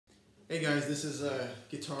Hey guys, this is a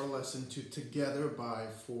guitar lesson to Together by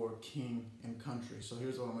For King and Country. So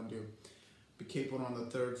here's what I'm going to do. Be capable on the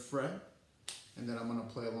 3rd fret, and then I'm going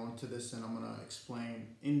to play along to this and I'm going to explain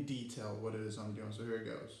in detail what it is I'm doing. So here it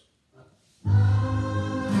goes.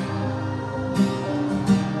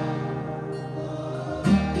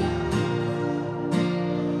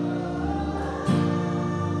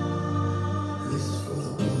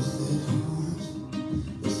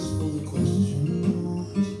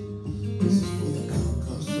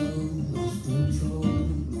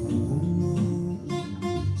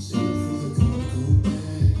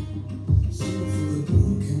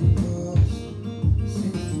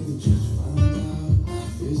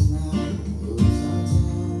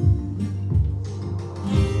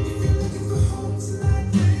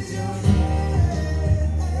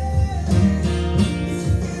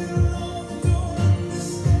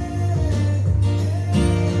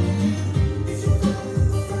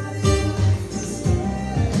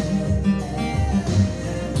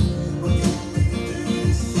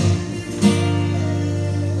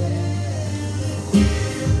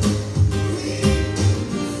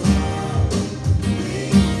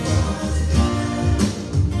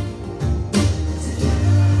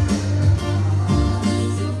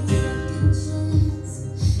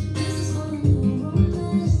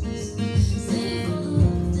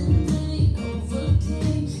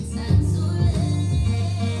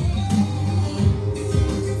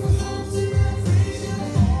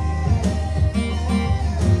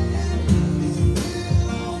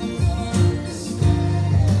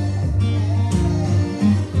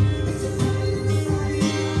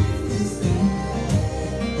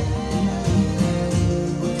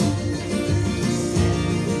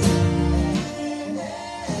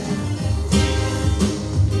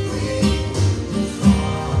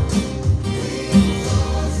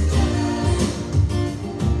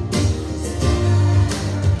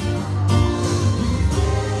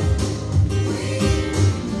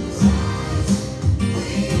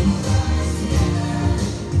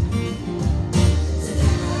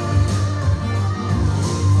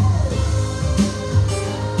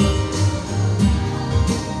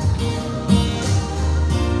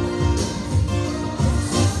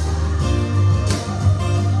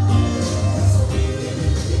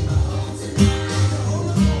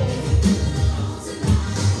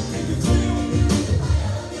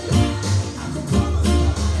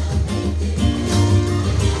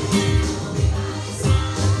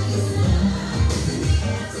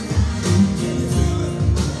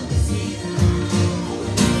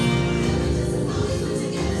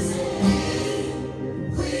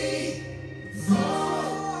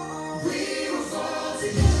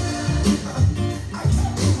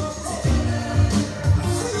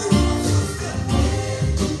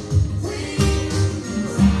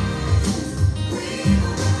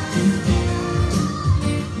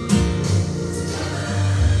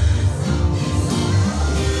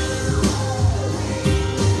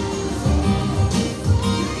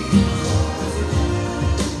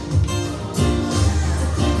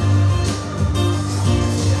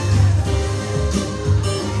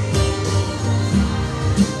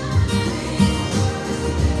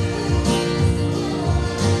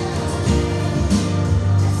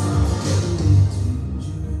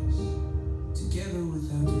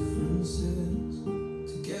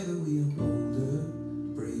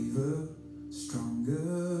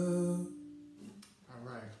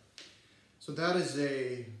 So that is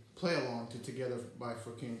a play along to Together by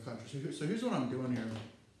For King and Country. So here's what I'm doing here.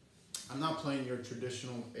 I'm not playing your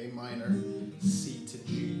traditional A minor, C to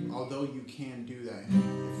G, although you can do that.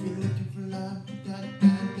 If you're looking for love, da,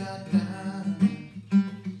 da, da, da.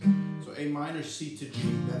 So A minor, C to G.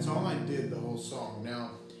 That's all I did the whole song.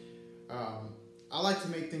 Now, I like to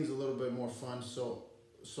make things a little bit more fun, so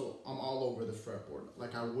I'm all over the fretboard.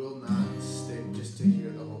 Like, I will not stick just to here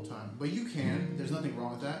the whole time. But you can. There's nothing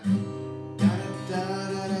wrong with that. Da, da,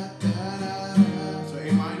 da, da, da, da, da. So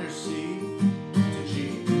A minor, C to G.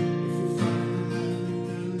 If you find love,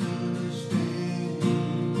 then understand.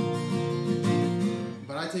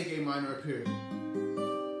 But I take A minor up here.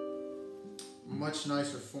 Much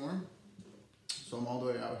nicer form. So I'm all the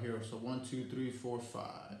way out here. So 1, 2, 3, 4,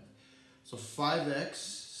 5. So 5x,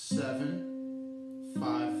 7,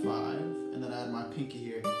 5, 5, and then I add my pinky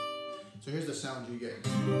here. So here's the sound you get.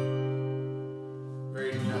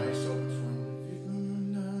 Very nice open form.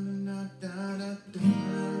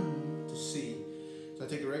 To C. So I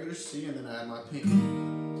take a regular C and then I add my pinky.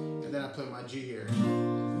 And then I play my G here.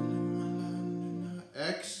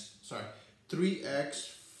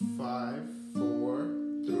 3x, 5, 4,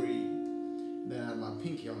 3. Then I add my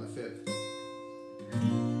pinky on the 5th.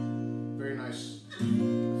 Very nice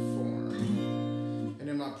form. And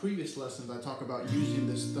in my previous lessons, I talk about using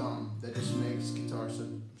this thumb that just makes guitar so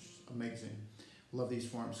amazing. Love these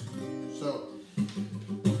forms. So.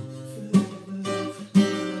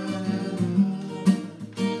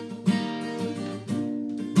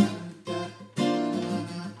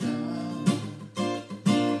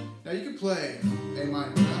 Now you can play A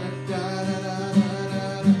minor.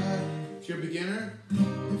 If you're a beginner,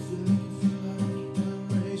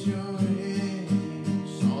 raise your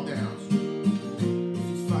hands, all downs. If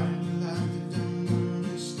you fight like you don't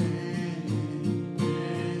understand,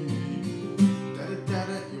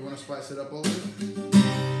 you want to spice it up a little bit?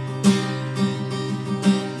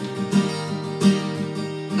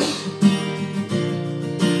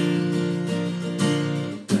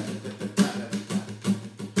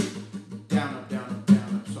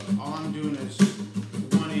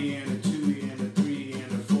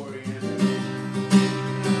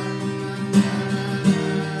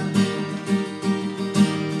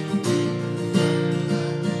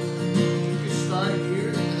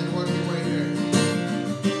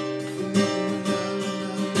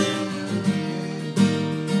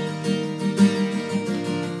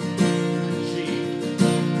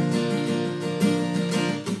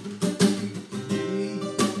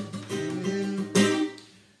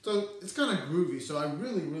 So it's kind of groovy. So I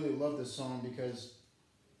really, really love this song because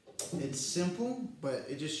it's simple, but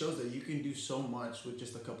it just shows that you can do so much with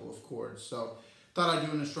just a couple of chords. So thought I'd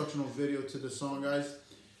do an instructional video to this song, guys.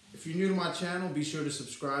 If you're new to my channel, be sure to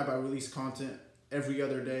subscribe. I release content every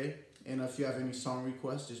other day. And if you have any song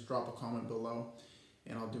requests, just drop a comment below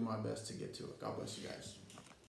and I'll do my best to get to it. God bless you guys.